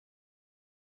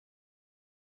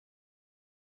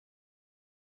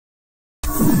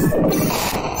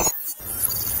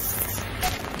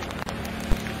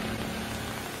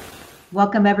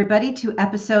Welcome, everybody, to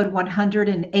episode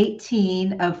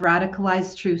 118 of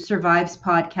Radicalized Truth Survives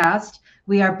podcast.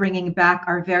 We are bringing back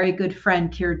our very good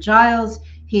friend, Keir Giles.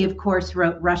 He, of course,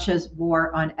 wrote Russia's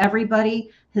War on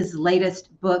Everybody. His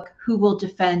latest book, Who Will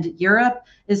Defend Europe,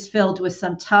 is filled with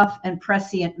some tough and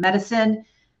prescient medicine.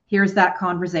 Here's that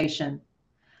conversation.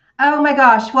 Oh my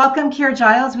gosh, welcome, Keir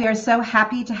Giles. We are so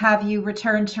happy to have you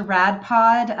return to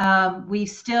RadPod. We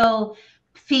still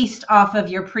feast off of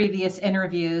your previous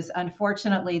interviews.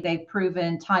 Unfortunately, they've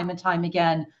proven time and time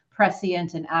again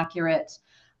prescient and accurate.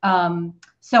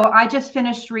 So I just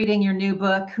finished reading your new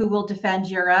book, Who Will Defend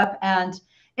Europe, and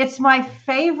it's my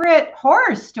favorite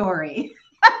horror story.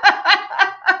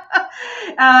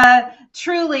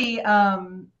 Truly,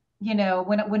 you know,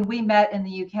 when we met in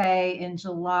the UK in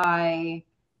July,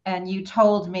 and you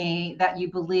told me that you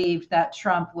believed that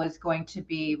Trump was going to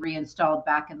be reinstalled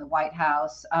back in the White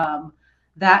House,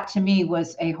 that to me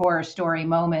was a horror story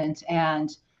moment,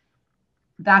 and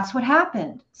that's what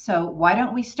happened. So why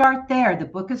don't we start there? The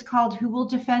book is called Who Will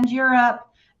Defend Europe,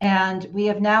 and we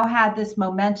have now had this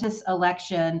momentous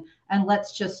election, and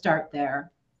let's just start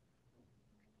there.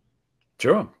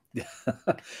 Sure.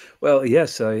 Well,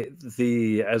 yes,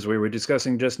 as we were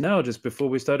discussing just now, just before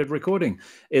we started recording,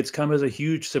 it's come as a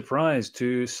huge surprise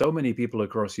to so many people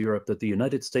across Europe that the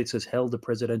United States has held a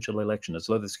presidential election, as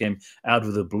though this came out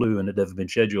of the blue and had never been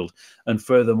scheduled. And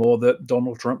furthermore, that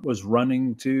Donald Trump was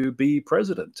running to be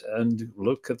president. And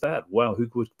look at that. Wow, who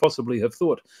could possibly have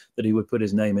thought that he would put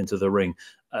his name into the ring?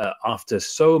 After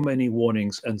so many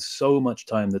warnings and so much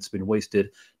time that's been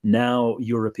wasted, now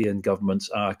European governments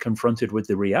are confronted with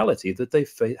the reality that they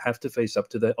have to face up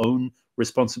to their own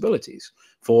responsibilities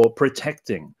for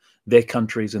protecting their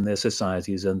countries and their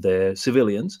societies and their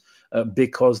civilians,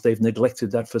 because they've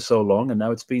neglected that for so long. And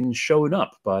now it's been shown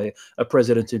up by a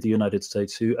president of the United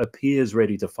States who appears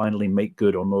ready to finally make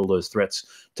good on all those threats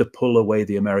to pull away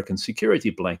the American security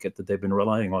blanket that they've been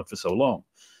relying on for so long.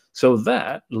 So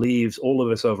that leaves all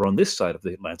of us over on this side of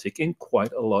the Atlantic in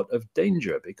quite a lot of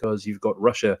danger, because you've got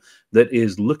Russia that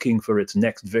is looking for its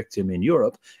next victim in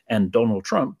Europe, and Donald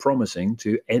Trump promising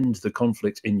to end the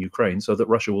conflict in Ukraine so that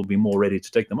Russia will be more ready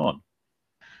to take them on.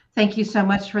 Thank you so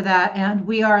much for that. And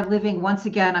we are living, once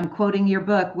again, I'm quoting your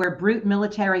book, where brute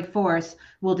military force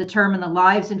will determine the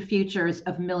lives and futures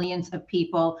of millions of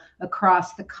people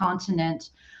across the continent.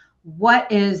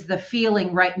 What is the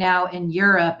feeling right now in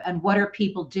Europe, and what are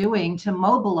people doing to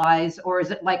mobilize? Or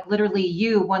is it like literally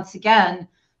you once again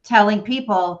telling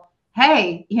people,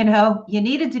 hey, you know, you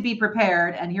needed to be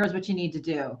prepared and here's what you need to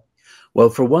do? Well,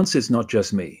 for once, it's not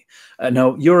just me.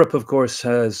 Now, Europe, of course,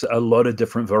 has a lot of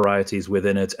different varieties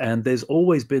within it, and there's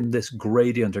always been this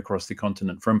gradient across the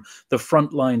continent from the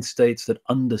frontline states that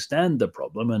understand the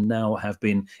problem and now have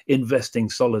been investing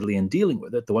solidly in dealing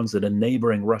with it, the ones that are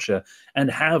neighboring Russia and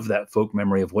have that folk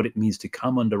memory of what it means to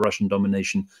come under Russian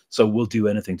domination, so we'll do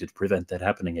anything to prevent that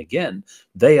happening again.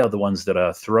 They are the ones that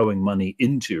are throwing money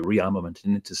into rearmament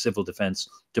and into civil defense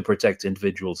to protect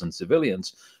individuals and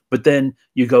civilians. But then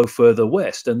you go further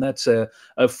west, and that's a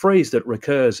phrase that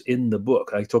recurs in the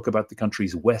book. I talk about the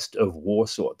countries west of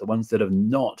Warsaw, the ones that have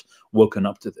not woken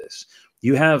up to this.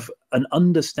 You have an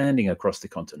understanding across the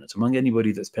continent among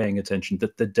anybody that's paying attention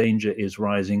that the danger is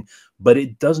rising, but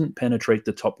it doesn't penetrate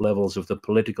the top levels of the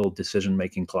political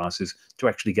decision-making classes to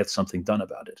actually get something done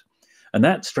about it. And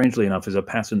that, strangely enough, is a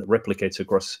pattern that replicates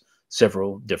across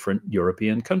several different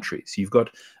European countries. You've got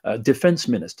defense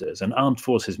ministers and armed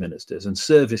forces ministers and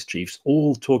service chiefs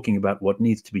all talking about what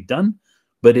needs to be done,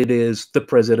 but it is the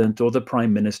president or the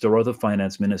prime minister or the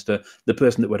finance minister, the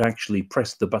person that would actually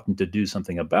press the button to do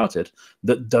something about it,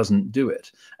 that doesn't do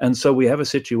it. And so we have a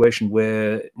situation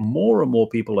where more and more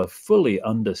people are fully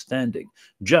understanding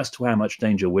just how much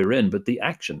danger we're in, but the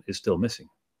action is still missing.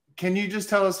 Can you just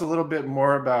tell us a little bit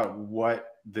more about what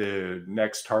the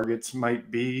next targets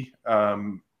might be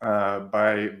by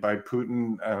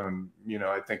Putin? You know,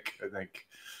 I think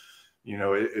you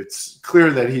know, it's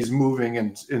clear that he's moving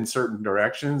in certain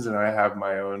directions, and I have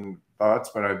my own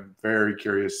thoughts, but I'm very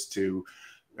curious to,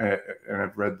 and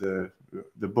I've read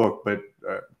the book, but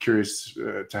curious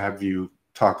to have you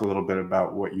talk a little bit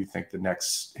about what you think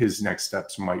his next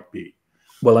steps might be.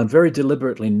 Well, I'm very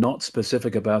deliberately not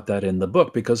specific about that in the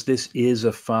book, because this is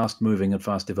a fast-moving and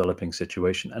fast-developing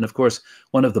situation. And of course,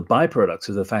 one of the byproducts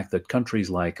of the fact that countries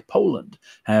like Poland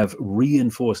have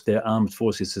reinforced their armed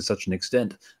forces to such an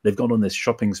extent, they've gone on this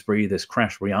shopping spree, this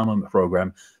crash rearmament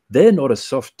program, they're not a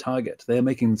soft target. They're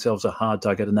making themselves a hard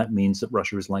target, and that means that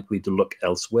Russia is likely to look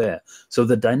elsewhere. So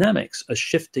the dynamics are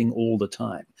shifting all the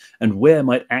time, and where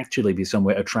might actually be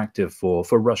somewhere attractive for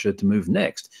Russia to move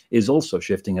next is also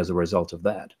shifting as a result of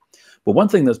that. But one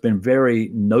thing that's been very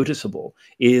noticeable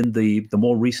in the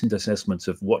more recent assessments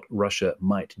of what Russia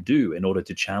might do in order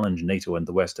to challenge NATO and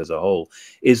the West as a whole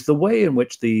is the way in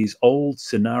which these old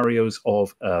scenarios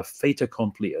of fait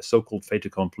accompli, a so-called fait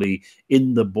accompli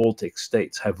in the Baltic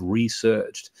states, have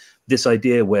resurged. This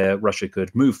idea where Russia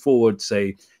could move forward,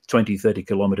 say, 20, 30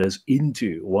 kilometers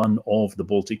into one of the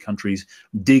Baltic countries,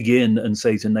 dig in and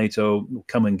say to NATO,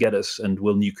 come and get us and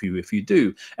we'll nuke you if you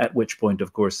do. At which point,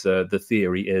 of course, the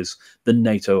theory is the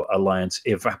NATO alliance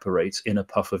evaporates in a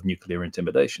puff of nuclear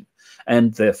intimidation.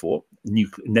 And therefore,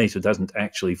 NATO doesn't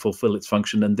actually fulfill its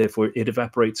function, and therefore it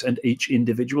evaporates and each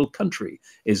individual country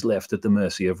is left at the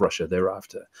mercy of Russia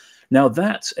thereafter. Now,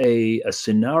 that's a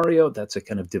scenario, that's a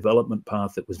kind of development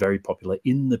path that was very popular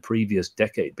in the previous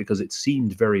decade because it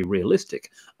seemed very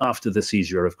realistic after the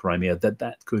seizure of Crimea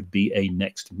that could be a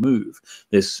next move.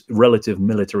 This relative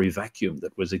military vacuum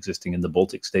that was existing in the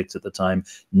Baltic states at the time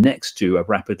next to a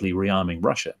rapidly rearming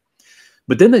Russia.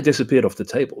 But then they disappeared off the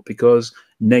table because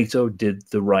NATO did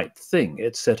the right thing.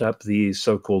 It set up the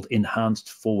so-called enhanced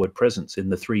forward presence in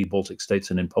the 3 Baltic states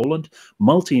and in Poland,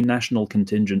 multinational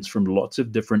contingents from lots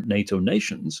of different NATO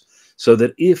nations, so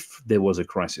that if there was a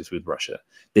crisis with Russia,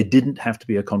 there didn't have to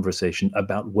be a conversation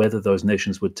about whether those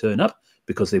nations would turn up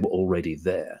because they were already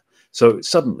there. So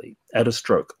suddenly, at a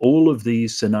stroke, all of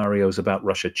these scenarios about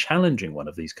Russia challenging one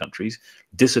of these countries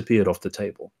disappeared off the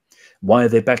table. Why are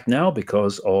they back now?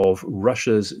 Because of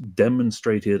Russia's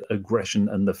demonstrated aggression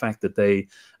and the fact that they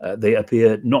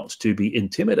appear not to be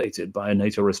intimidated by a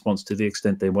NATO response to the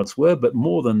extent they once were. But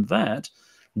more than that,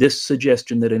 this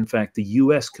suggestion that, in fact, the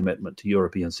US commitment to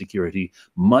European security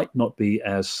might not be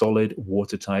as solid,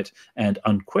 watertight, and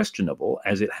unquestionable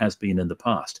as it has been in the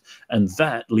past. And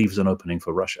that leaves an opening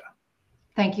for Russia.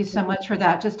 Thank you so much for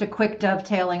that. Just a quick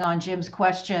dovetailing on Jim's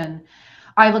question.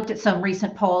 I looked at some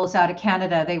recent polls out of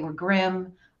Canada. They were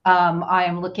grim. I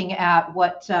am looking at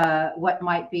what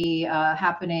might be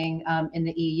happening in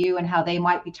the EU and how they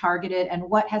might be targeted. And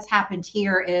what has happened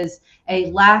here is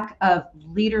a lack of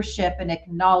leadership and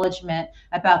acknowledgement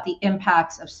about the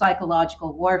impacts of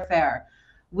psychological warfare.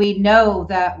 We know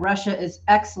that Russia is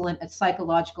excellent at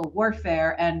psychological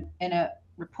warfare. And in a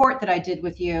report that I did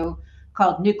with you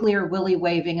called Nuclear Willy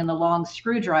Waving and the Long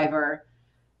Screwdriver,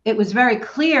 it was very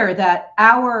clear that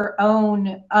our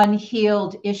own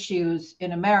unhealed issues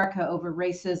in America over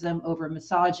racism, over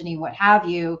misogyny, what have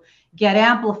you, get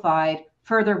amplified,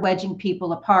 further wedging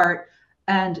people apart.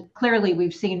 And clearly,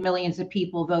 we've seen millions of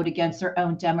people vote against their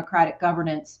own democratic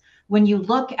governance. When you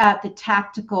look at the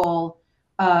tactical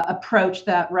approach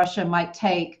that Russia might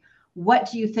take, what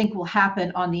do you think will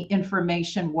happen on the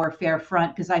information warfare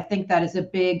front? Because I think that is a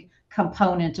big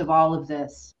component of all of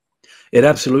this. It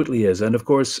absolutely is. And of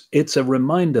course, it's a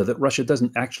reminder that Russia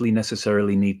doesn't actually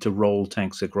necessarily need to roll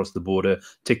tanks across the border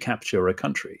to capture a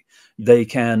country. They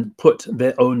can put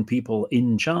their own people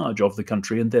in charge of the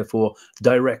country and therefore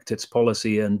direct its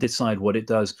policy and decide what it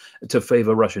does to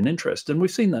favor Russian interest. And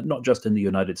we've seen that not just in the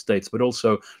United States, but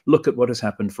also look at what has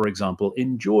happened, for example,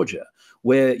 in Georgia,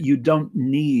 where you don't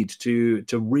need to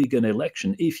rig an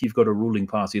election if you've got a ruling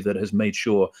party that has made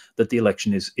sure that the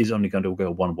election is only going to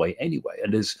go one way anyway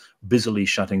and is busily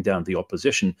shutting down the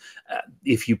opposition.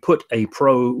 If you put a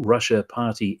pro-Russia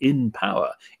party in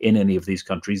power in any of these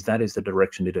countries, that is the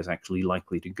direction it is actually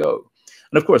likely to go.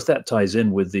 And of course, that ties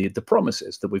in with the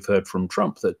promises that we've heard from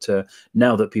Trump that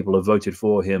now that people have voted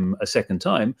for him a second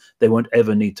time, they won't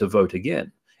ever need to vote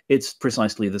again. It's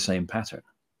precisely the same pattern.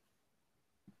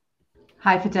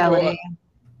 High fidelity.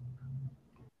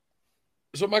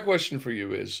 So my question for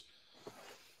you is,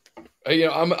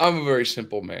 I'm a very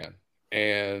simple man,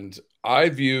 and I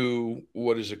view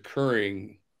what is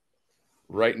occurring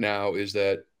right now is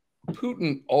that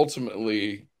Putin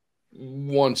ultimately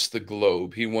wants the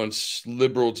globe. He wants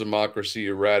liberal democracy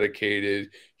eradicated.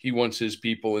 He wants his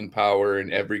people in power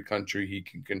in every country he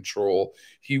can control.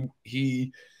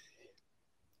 He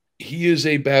is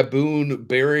a baboon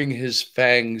bearing his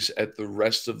fangs at the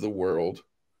rest of the world,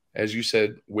 as you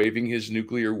said, waving his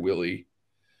nuclear willy.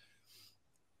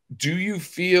 Do you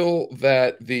feel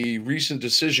that the recent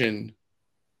decision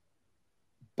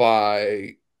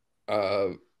by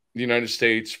the United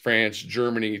States, France,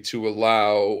 Germany to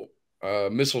allow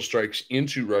missile strikes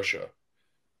into Russia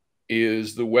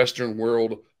is the Western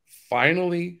world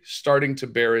finally starting to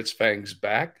bear its fangs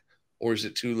back, or is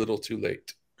it too little too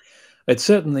late? It's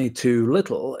certainly too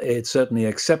little. It's certainly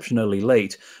exceptionally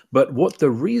late. But what the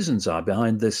reasons are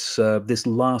behind this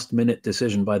last-minute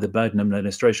decision by the Biden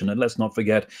administration, and let's not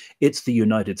forget, it's the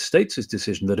United States'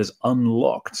 decision that has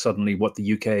unlocked suddenly what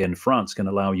the UK and France can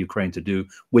allow Ukraine to do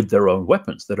with their own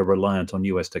weapons that are reliant on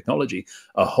US technology.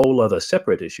 A whole other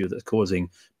separate issue that's causing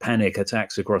panic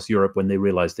attacks across Europe when they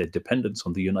realize their dependence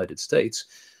on the United States.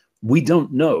 We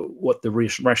don't know what the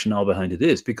rationale behind it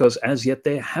is because as yet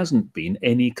there hasn't been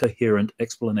any coherent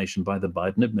explanation by the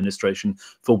Biden administration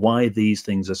for why these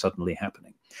things are suddenly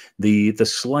happening. The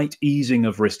slight easing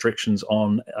of restrictions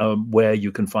on where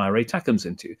you can fire ATACMS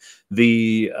into,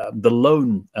 the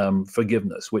loan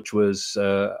forgiveness, which was,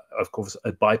 of course,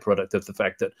 a byproduct of the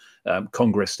fact that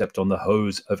Congress stepped on the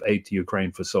hose of aid to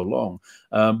Ukraine for so long,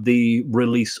 the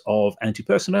release of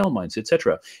anti-personnel mines,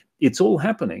 etc. It's all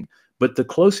happening. But the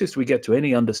closest we get to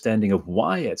any understanding of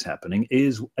why it's happening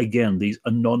is, again, these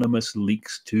anonymous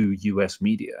leaks to US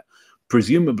media,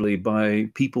 presumably by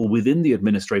people within the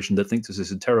administration that think this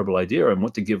is a terrible idea and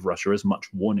want to give Russia as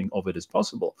much warning of it as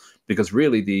possible. Because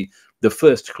really the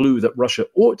first clue that Russia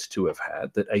ought to have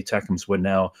had that ATACMS were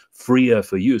now freer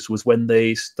for use was when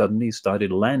they suddenly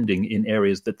started landing in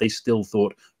areas that they still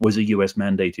thought was a US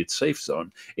mandated safe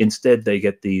zone. Instead, they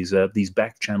get these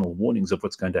back channel warnings of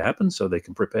what's going to happen so they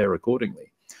can prepare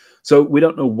accordingly. So we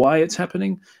don't know why it's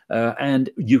happening. And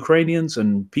Ukrainians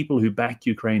and people who back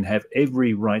Ukraine have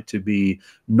every right to be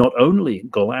not only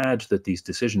glad that these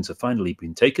decisions have finally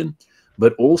been taken,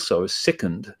 but also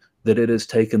sickened that it has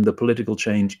taken the political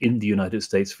change in the United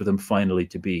States for them finally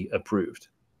to be approved.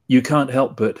 You can't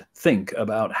help but think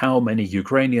about how many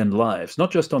Ukrainian lives, not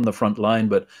just on the front line,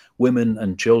 but women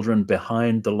and children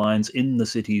behind the lines in the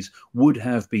cities would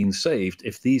have been saved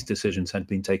if these decisions had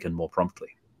been taken more promptly.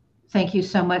 Thank you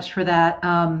so much for that.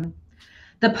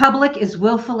 The public is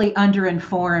willfully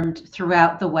underinformed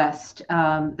throughout the West.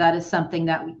 That is something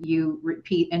that you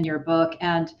repeat in your book.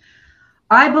 And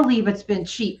I believe it's been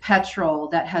cheap petrol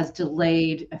that has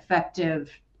delayed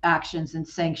effective actions and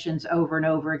sanctions over and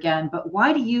over again. But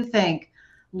why do you think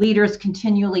leaders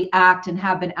continually act and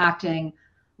have been acting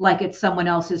like it's someone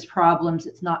else's problems,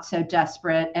 it's not so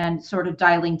desperate, and sort of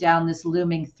dialing down this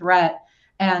looming threat?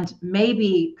 And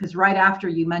maybe, because right after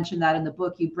you mentioned that in the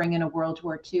book, you bring in a World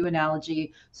War II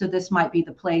analogy. So this might be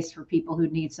the place for people who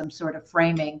need some sort of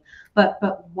framing. But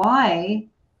why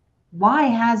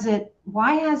has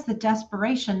the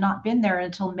desperation not been there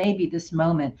until maybe this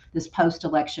moment, this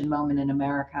post-election moment in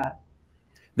America?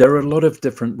 There are a lot of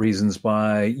different reasons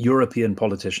why European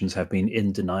politicians have been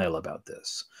in denial about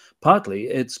this. Partly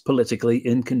it's politically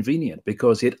inconvenient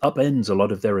because it upends a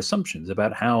lot of their assumptions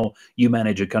about how you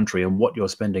manage a country and what your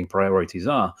spending priorities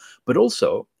are. But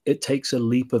also it takes a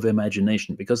leap of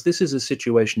imagination because this is a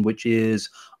situation which is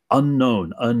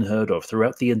unknown, unheard of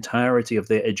throughout the entirety of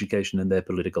their education and their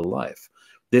political life.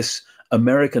 This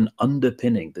American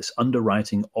underpinning, this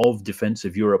underwriting of defense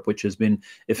of Europe, which has been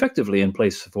effectively in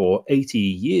place for 80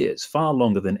 years, far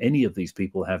longer than any of these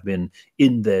people have been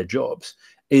in their jobs,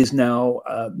 is now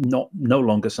no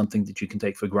longer something that you can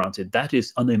take for granted. That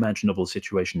is unimaginable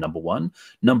situation, number one.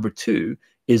 Number two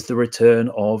is the return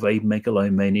of a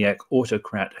megalomaniac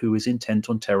autocrat who is intent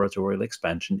on territorial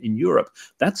expansion in Europe.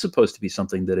 That's supposed to be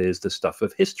something that is the stuff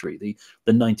of history, the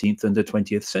 19th and the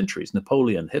 20th centuries,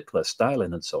 Napoleon, Hitler,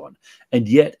 Stalin, and so on. And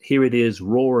yet here it is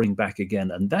roaring back again.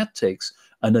 And that takes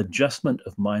an adjustment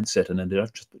of mindset and an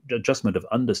adjustment of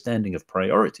understanding of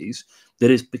priorities that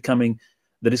is coming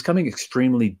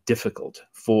extremely difficult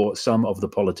for some of the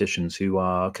politicians who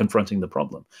are confronting the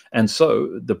problem. And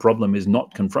so the problem is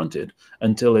not confronted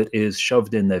until it is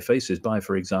shoved in their faces by,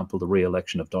 for example, the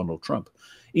re-election of Donald Trump.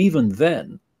 Even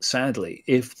then, sadly,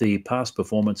 if the past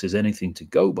performance is anything to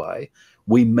go by,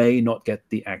 we may not get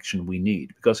the action we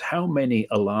need. Because how many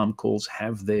alarm calls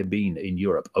have there been in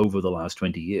Europe over the last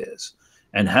 20 years?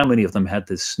 And how many of them had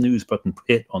this snooze button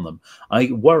hit on them?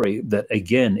 I worry that,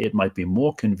 again, it might be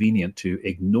more convenient to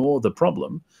ignore the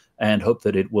problem and hope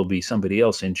that it will be somebody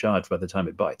else in charge by the time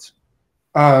it bites.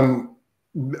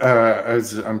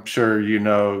 As I'm sure you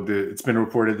know, it's been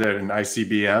reported that an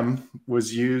ICBM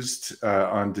was used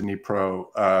on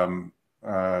Dnipro.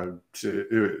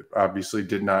 It obviously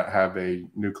did not have a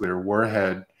nuclear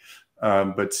warhead,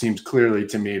 but seems clearly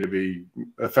to me to be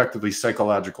effectively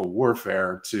psychological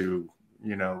warfare to,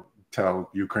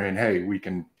 tell Ukraine, hey, we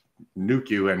can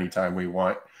nuke you anytime we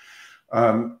want.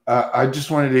 I just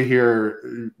wanted to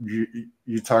hear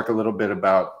you talk a little bit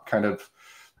about kind of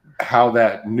how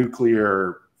that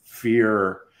nuclear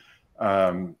fear,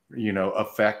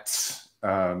 affects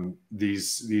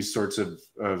these sorts of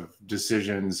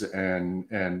decisions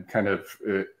and kind of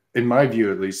in my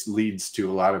view at least, leads to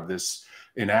a lot of this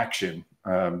inaction,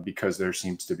 because there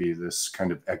seems to be this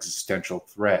kind of existential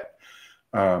threat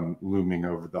looming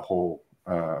over the whole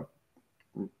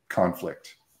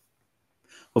conflict.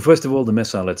 Well, first of all, the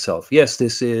missile itself. Yes,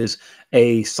 this is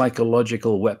a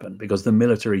psychological weapon because the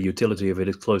military utility of it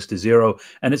is close to zero,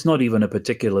 and it's not even a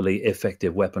particularly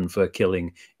effective weapon for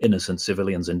killing innocent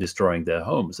civilians and destroying their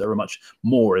homes. There are much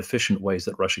more efficient ways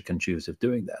that Russia can choose of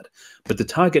doing that. But the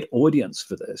target audience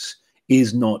for this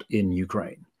is not in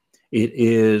Ukraine. It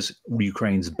is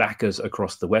Ukraine's backers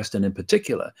across the West, and in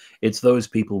particular, it's those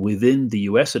people within the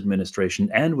US administration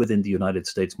and within the United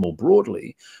States more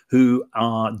broadly who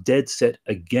are dead set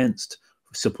against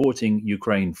supporting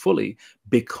Ukraine fully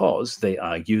because they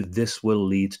argue this will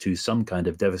lead to some kind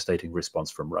of devastating response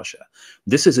from Russia.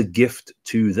 This is a gift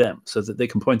to them so that they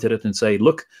can point at it and say,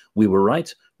 look, we were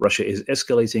right. Russia is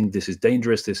escalating. This is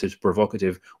dangerous. This is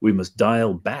provocative. We must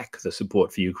dial back the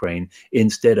support for Ukraine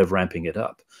instead of ramping it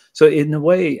up. So in a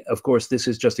way, of course, this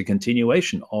is just a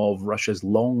continuation of Russia's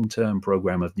long-term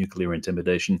program of nuclear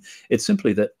intimidation. It's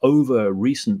simply that over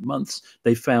recent months,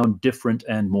 they found different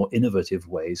and more innovative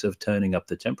ways of turning up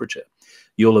the temperature.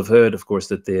 You'll have heard, of course,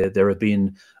 that there have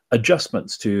been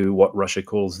adjustments to what Russia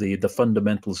calls the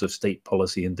fundamentals of state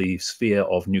policy in the sphere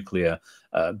of nuclear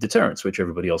deterrence, which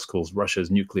everybody else calls Russia's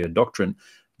nuclear doctrine.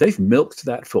 They've milked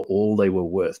that for all they were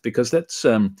worth, because that's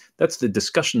the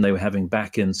discussion they were having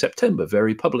back in September,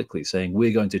 very publicly saying,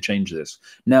 we're going to change this.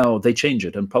 Now they change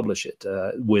it and publish it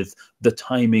with the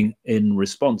timing in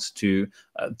response to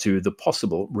the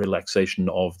possible relaxation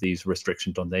of these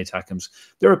restrictions on NATO ATACMS.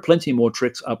 There are plenty more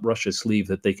tricks up Russia's sleeve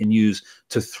that they can use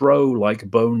to throw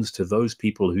like bones to those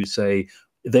people who say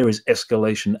there is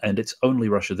escalation and it's only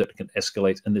Russia that can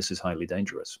escalate, and this is highly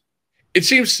dangerous. It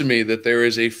seems to me that there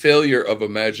is a failure of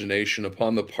imagination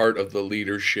upon the part of the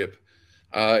leadership.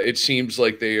 It seems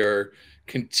like they are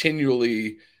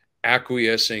continually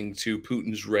acquiescing to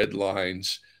Putin's red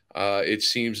lines. It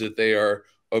seems that they are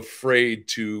afraid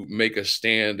to make a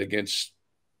stand against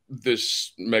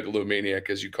this megalomaniac,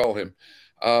 as you call him.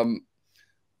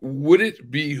 Would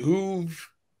it behoove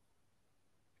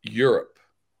Europe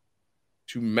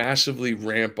to massively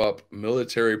ramp up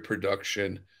military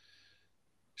production,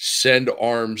 send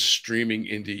arms streaming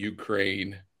into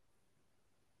Ukraine,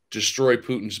 destroy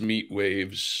Putin's meat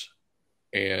waves,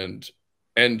 and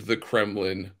end the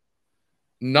Kremlin,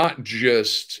 not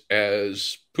just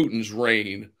as Putin's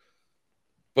reign,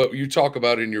 but you talk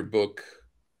about in your book,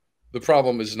 the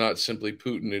problem is not simply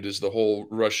Putin, it is the whole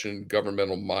Russian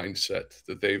governmental mindset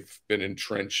that they've been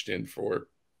entrenched in for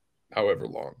however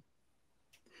long.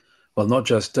 Well, not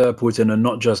just Putin and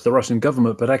not just the Russian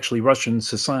government, but actually Russian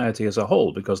society as a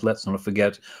whole, because let's not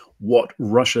forget what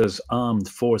Russia's armed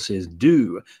forces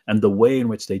do and the way in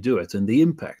which they do it, and the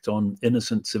impact on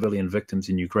innocent civilian victims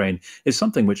in Ukraine is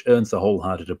something which earns the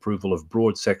wholehearted approval of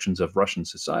broad sections of Russian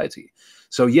society.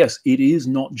 So yes, it is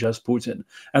not just Putin.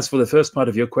 As for the first part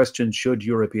of your question, should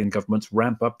European governments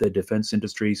ramp up their defense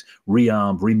industries,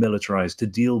 rearm, remilitarize to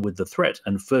deal with the threat,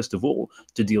 and first of all,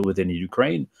 to deal with in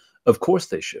Ukraine? Of course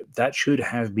they should. That should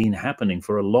have been happening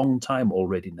for a long time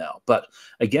already now. But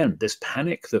again, this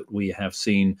panic that we have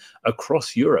seen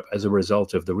across Europe as a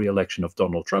result of the re-election of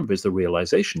Donald Trump is the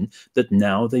realization that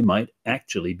now they might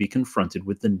actually be confronted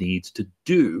with the need to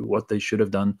do what they should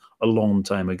have done a long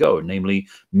time ago, namely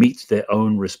meet their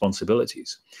own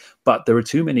responsibilities. But there are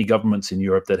too many governments in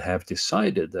Europe that have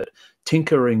decided that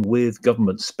tinkering with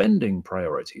government spending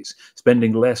priorities,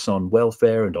 spending less on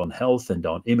welfare and on health and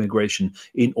on immigration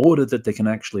in order that they can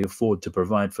actually afford to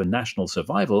provide for national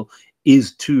survival,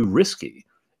 is too risky.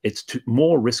 It's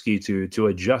more risky to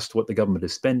adjust what the government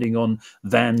is spending on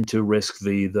than to risk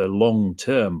the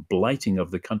long-term blighting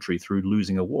of the country through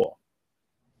losing a war.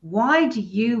 Why do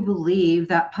you believe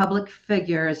that public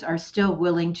figures are still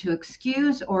willing to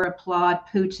excuse or applaud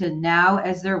Putin now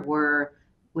as there were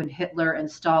when Hitler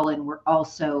and Stalin were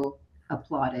also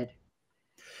applauded?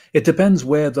 It depends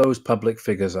where those public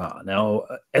figures are. Now,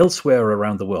 elsewhere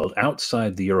around the world,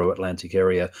 outside the Euro-Atlantic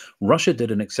area, Russia did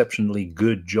an exceptionally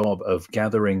good job of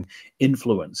gathering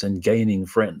influence and gaining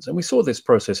friends. And we saw this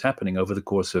process happening over the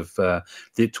course of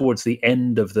towards the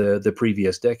end of the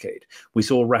previous decade. We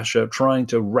saw Russia trying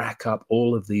to rack up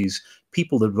all of these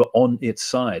people that were on its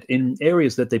side in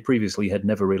areas that they previously had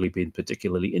never really been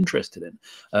particularly interested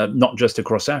in. Not just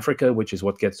across Africa, which is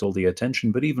what gets all the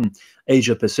attention, but even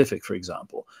Asia Pacific, for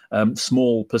example.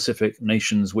 Small Pacific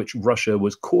nations which Russia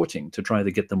was courting to try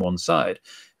to get them on side.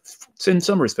 It's in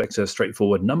some respects a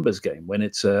straightforward numbers game when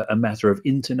it's a matter of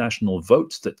international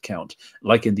votes that count.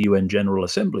 Like in the UN General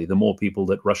Assembly, the more people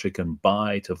that Russia can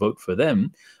buy to vote for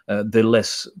them, the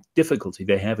less difficulty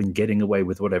they have in getting away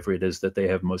with whatever it is that they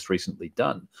have most recently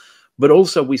done. But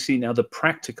also we see now the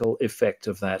practical effect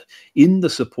of that in the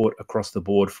support across the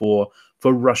board for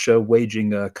Russia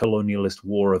waging a colonialist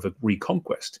war of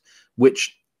reconquest,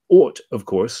 which ought, of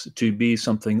course, to be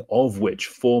something of which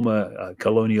former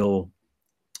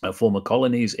former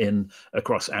colonies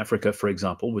across Africa, for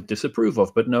example, would disapprove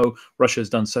of. But no, Russia has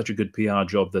done such a good PR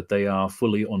job that they are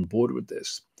fully on board with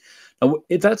this. And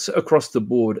that's across the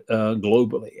board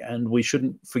globally. And we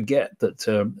shouldn't forget that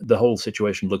the whole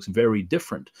situation looks very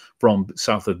different from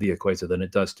south of the equator than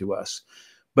it does to us.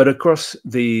 But across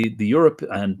the Europe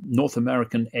and North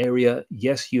American area,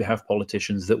 yes, you have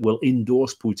politicians that will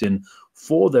endorse Putin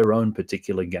for their own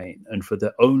particular gain and for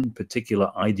their own particular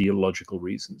ideological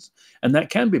reasons. And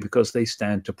that can be because they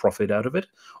stand to profit out of it,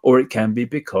 or it can be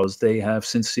because they have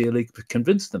sincerely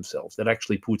convinced themselves that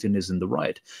actually Putin is in the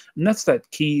right. And that's that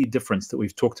key difference that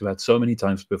we've talked about so many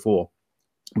times before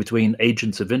between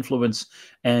agents of influence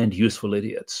and useful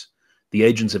idiots. The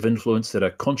agents of influence that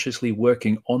are consciously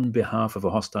working on behalf of a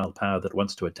hostile power that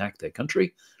wants to attack their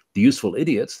country, the useful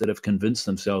idiots that have convinced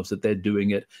themselves that they're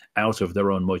doing it out of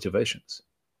their own motivations.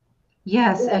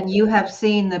 Yes, and you have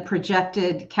seen the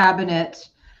projected cabinet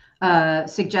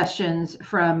suggestions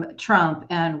from Trump,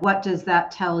 and what does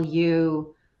that tell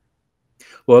you?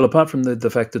 Well, apart from the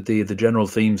fact that the general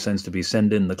theme tends to be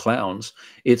send in the clowns,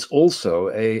 it's also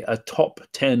a top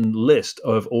 10 list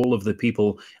of all of the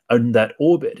people in that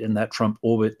orbit, in that Trump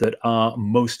orbit, that are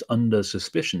most under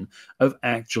suspicion of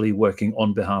actually working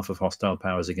on behalf of hostile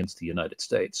powers against the United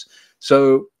States.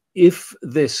 So if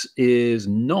this is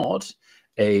not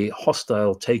a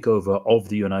hostile takeover of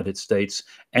the United States,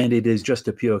 and it is just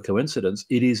a pure coincidence,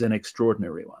 it is an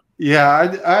extraordinary one. Yeah,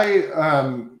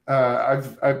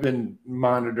 I've been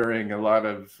monitoring a lot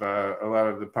of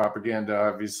the propaganda,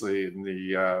 obviously, and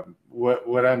the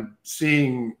what I'm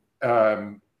seeing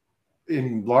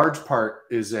in large part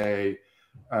is a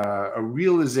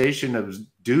realization of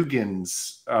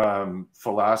Dugin's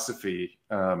philosophy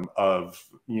of,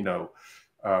 you know,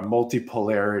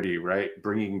 multipolarity, right?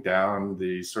 Bringing down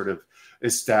the sort of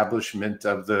establishment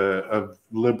of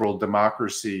liberal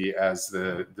democracy as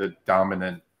the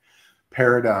dominant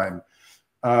paradigm.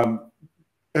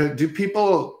 Do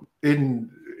people in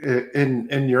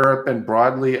Europe and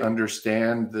broadly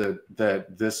understand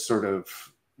that this sort of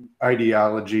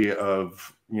ideology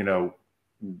of, you know,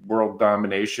 world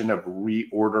domination, of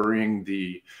reordering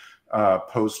the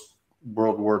post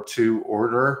World War II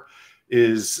order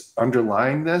is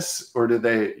underlying this? Or do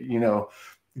they, you know,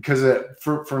 because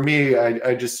for me,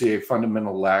 I just see a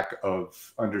fundamental lack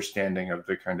of understanding of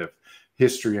the kind of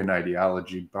history and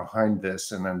ideology behind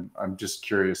this. And I'm just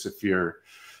curious if you're,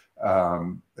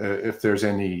 if there's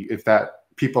any, if that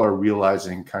people are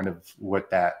realizing kind of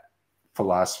what that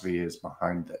philosophy is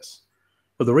behind this.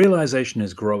 Well, the realization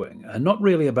is growing, and not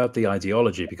really about the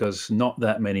ideology, because not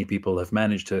that many people have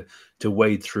managed to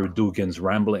wade through Dugin's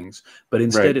ramblings, but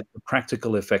instead Right. it's the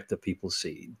practical effect that people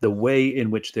see. The way in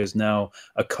which there's now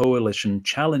a coalition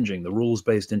challenging the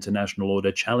rules-based international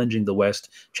order, challenging the West,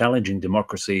 challenging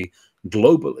democracy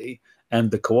globally, and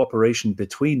the cooperation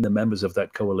between the members of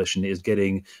that coalition is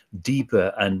getting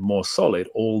deeper and more solid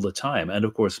all the time, and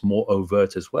of course more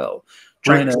overt as well.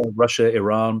 China, Russia,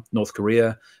 Iran, North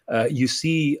Korea, you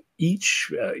see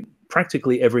each,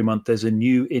 practically every month, there's a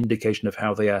new indication of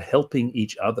how they are helping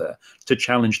each other to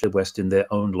challenge the West in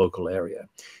their own local area.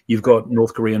 You've got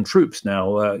North Korean troops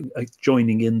now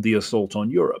joining in the assault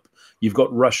on Europe. You've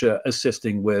got Russia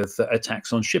assisting with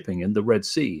attacks on shipping in the Red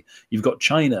Sea. You've got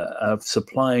China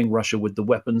supplying Russia with the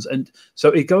weapons. And so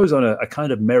it goes on a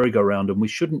kind of merry-go-round, and we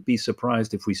shouldn't be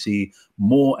surprised if we see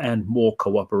more and more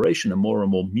cooperation and more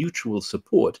mutual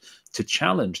support to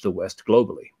challenge the West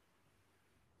globally.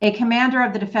 A commander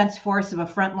of the defense force of a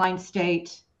frontline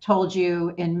state told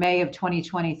you in May of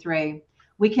 2023,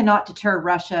 "We cannot deter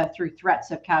Russia through threats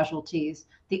of casualties.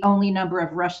 The only number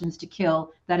of Russians to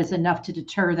kill that is enough to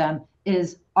deter them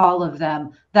is all of them."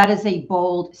 That is a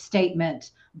bold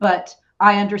statement. But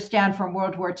I understand from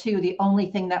World War II, the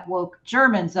only thing that woke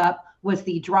Germans up was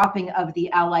the dropping of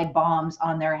the Allied bombs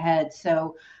on their heads.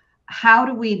 So how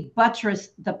do we buttress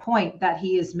the point that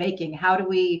he is making? How do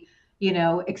we, you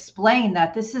know, explain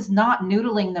that this is not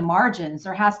noodling the margins?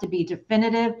 There has to be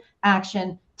definitive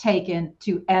action taken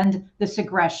to end this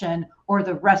aggression, or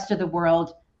the rest of the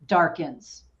world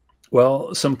darkens.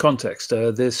 Well, some context.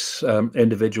 This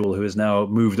individual who has now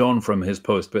moved on from his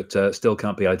post, but still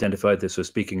can't be identified, this was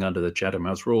speaking under the Chatham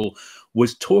House rule,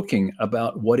 was talking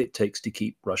about what it takes to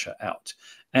keep Russia out.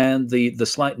 And the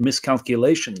slight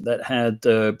miscalculation that had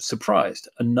surprised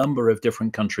a number of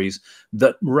different countries,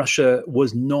 that Russia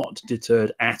was not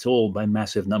deterred at all by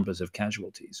massive numbers of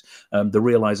casualties. The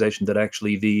realization that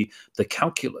actually the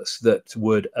calculus that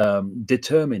would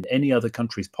determine any other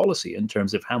country's policy in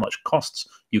terms of how much costs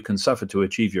you can suffer to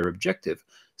achieve your objective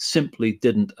simply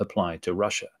didn't apply to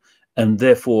Russia. And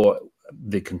therefore,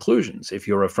 the conclusions, if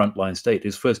you're a frontline state,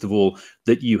 is first of all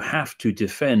that you have to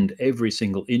defend every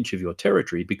single inch of your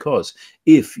territory, because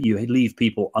if you leave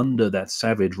people under that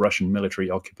savage Russian military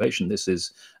occupation, this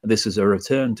is a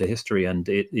return to history, and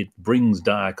it brings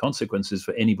dire consequences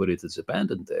for anybody that's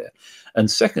abandoned there.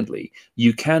 And secondly,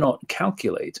 you cannot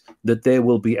calculate that there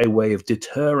will be a way of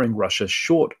deterring Russia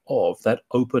short of that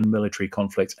open military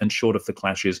conflict and short of the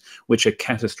clashes, which are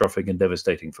catastrophic and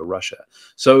devastating for Russia.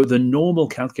 So the normal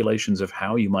calculations of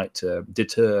how you might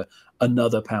deter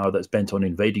another power that's bent on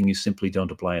invading you simply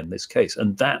don't apply in this case.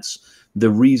 And that's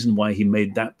the reason why he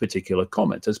made that particular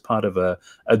comment, as part of a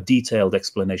detailed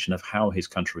explanation of how his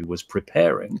country was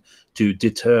preparing to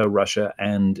deter Russia,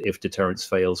 and if deterrence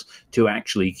fails, to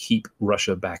actually keep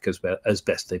Russia back as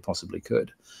best they possibly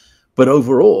could. But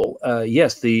overall,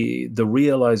 yes, the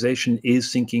realization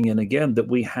is sinking in again that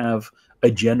we have a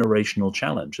generational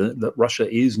challenge, that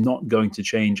Russia is not going to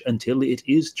change until it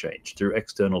is changed through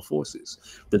external forces,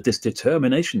 that this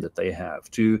determination that they have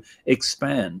to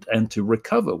expand and to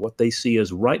recover what they see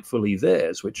as rightfully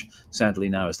theirs, which sadly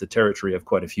now is the territory of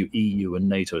quite a few EU and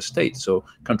NATO states, so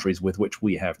countries with which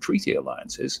we have treaty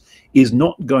alliances, is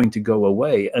not going to go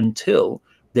away until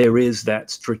there is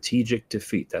that strategic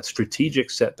defeat, that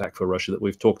strategic setback for Russia that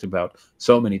we've talked about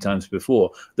so many times before,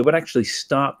 that would actually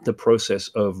start the process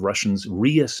of Russians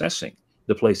reassessing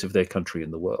the place of their country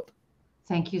in the world.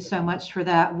 Thank you so much for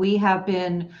that. We have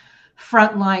been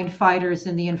frontline fighters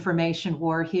in the information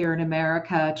war here in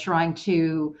America, trying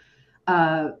to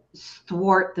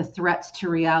thwart the threats to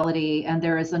reality. And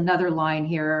there is another line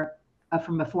here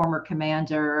from a former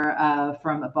commander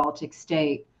from a Baltic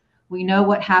state. We know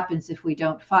what happens if we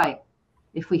don't fight.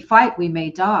 If we fight, we may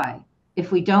die.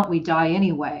 If we don't, we die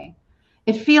anyway.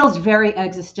 It feels very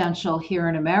existential here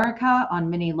in America on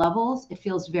many levels. It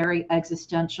feels very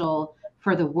existential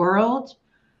for the world.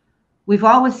 We've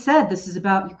always said this is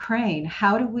about Ukraine.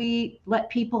 How do we let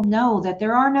people know that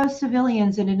there are no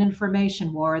civilians in an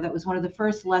information war? That was one of the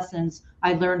first lessons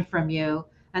I learned from you.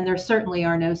 And there certainly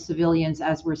are no civilians,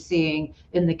 as we're seeing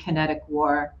in the kinetic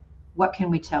war. What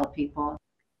can we tell people?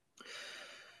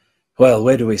 Well,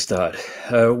 where do we start?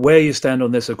 Where you stand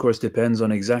on this, of course, depends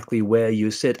on exactly where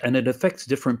you sit, and it affects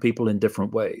different people in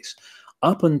different ways.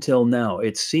 Up until now,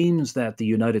 it seems that the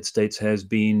United States has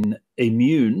been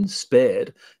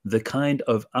spared the kind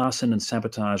of arson and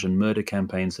sabotage and murder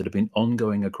campaigns that have been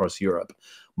ongoing across Europe.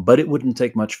 But it wouldn't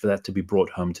take much for that to be brought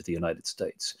home to the United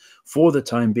States. For the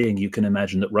time being, you can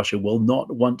imagine that Russia will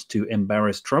not want to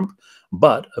embarrass Trump,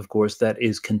 but of course that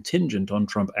is contingent on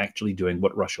Trump actually doing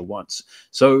what Russia wants.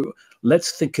 So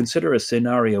let's consider a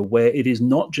scenario where it is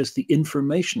not just the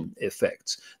information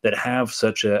effects that have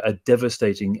such a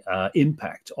devastating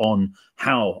impact on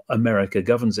how America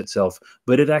governs itself,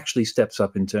 but it actually steps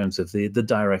up in terms of the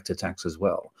direct attacks as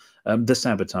well. The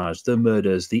sabotage, the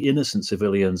murders, the innocent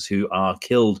civilians who are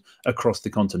killed across the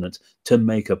continent to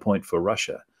make a point for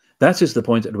Russia. That is the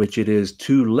point at which it is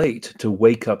too late to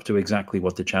wake up to exactly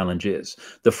what the challenge is.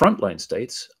 The frontline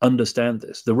states understand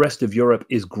this. The rest of Europe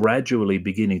is gradually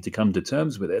beginning to come to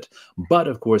terms with it. But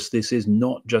of course, this is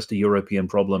not just a European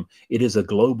problem. It is a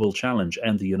global challenge,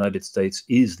 and the United States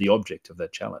is the object of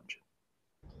that challenge.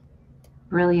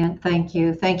 Brilliant. Thank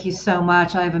you. Thank you so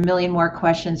much. I have a million more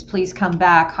questions. Please come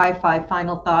back. High five,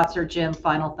 final thoughts, or Jim,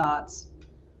 final thoughts.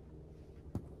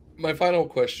 My final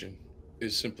question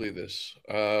is simply this.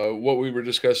 What we were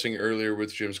discussing earlier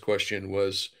with Jim's question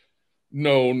was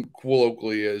known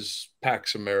colloquially as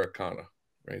Pax Americana,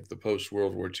 right? The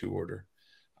post-World War II order.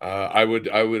 I would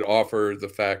offer the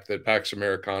fact that Pax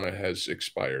Americana has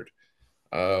expired.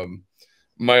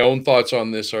 My own thoughts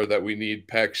on this are that we need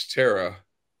Pax Terra,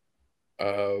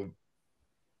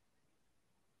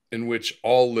 in which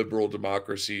all liberal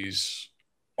democracies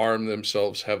arm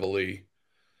themselves heavily.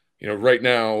 You know, right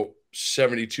now,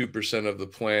 72% of the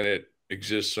planet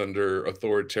exists under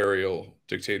authoritarian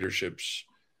dictatorships.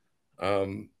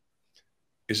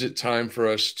 Is it time for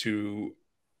us to...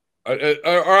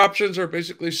 our options are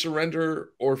basically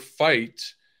surrender or fight,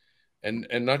 and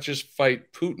not just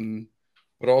fight Putin,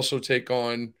 but also take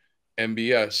on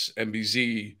MBS,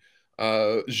 MBZ,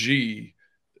 Xi,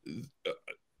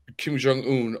 Kim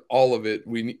Jong-un, all of it.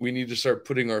 We need to start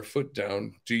putting our foot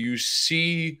down. Do you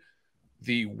see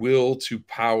the will to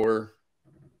power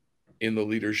in the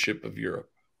leadership of Europe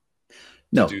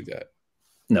to do that?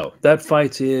 No, that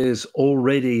fight is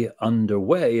already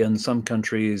underway, and some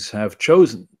countries have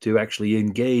chosen to actually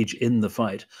engage in the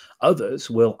fight. Others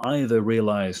will either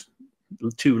realize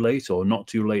too late or not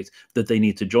too late that they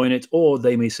need to join it, or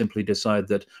they may simply decide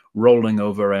that rolling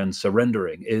over and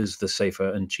surrendering is the safer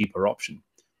and cheaper option.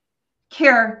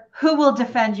 Keir, who will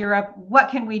defend Europe? What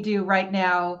can we do right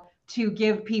now to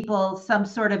give people some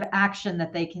sort of action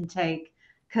that they can take?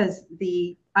 Because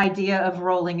the idea of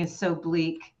rolling is so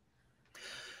bleak.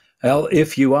 Well,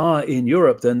 if you are in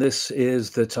Europe, then this is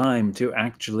the time to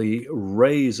actually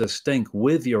raise a stink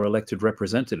with your elected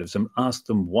representatives and ask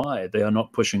them why they are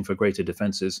not pushing for greater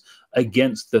defenses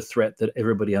against the threat that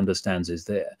everybody understands is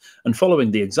there. And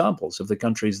following the examples of the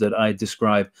countries that I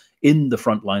describe in the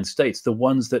frontline states, the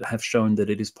ones that have shown that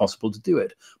it is possible to do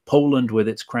it. Poland with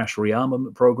its crash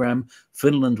rearmament program,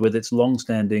 Finland with its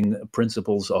long-standing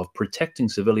principles of protecting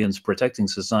civilians, protecting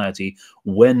society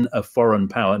when a foreign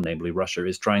power, namely Russia,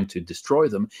 is trying to destroy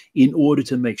them, in order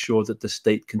to make sure that the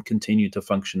state can continue to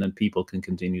function and people can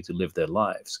continue to live their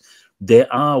lives.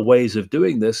 There are ways of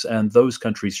doing this, and those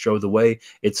countries show the way.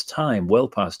 It's time, well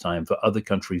past time, for other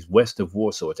countries west of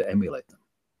Warsaw to emulate them.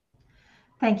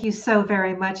 Thank you so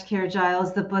very much, Keir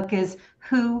Giles. The book is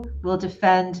Who Will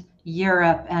Defend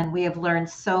Europe? And we have learned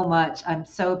so much. I'm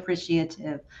so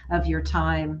appreciative of your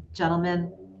time,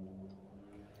 gentlemen.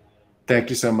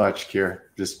 Thank you so much, Keir.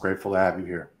 Just grateful to have you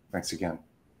here. Thanks again.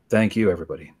 Thank you,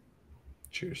 everybody.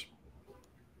 Cheers.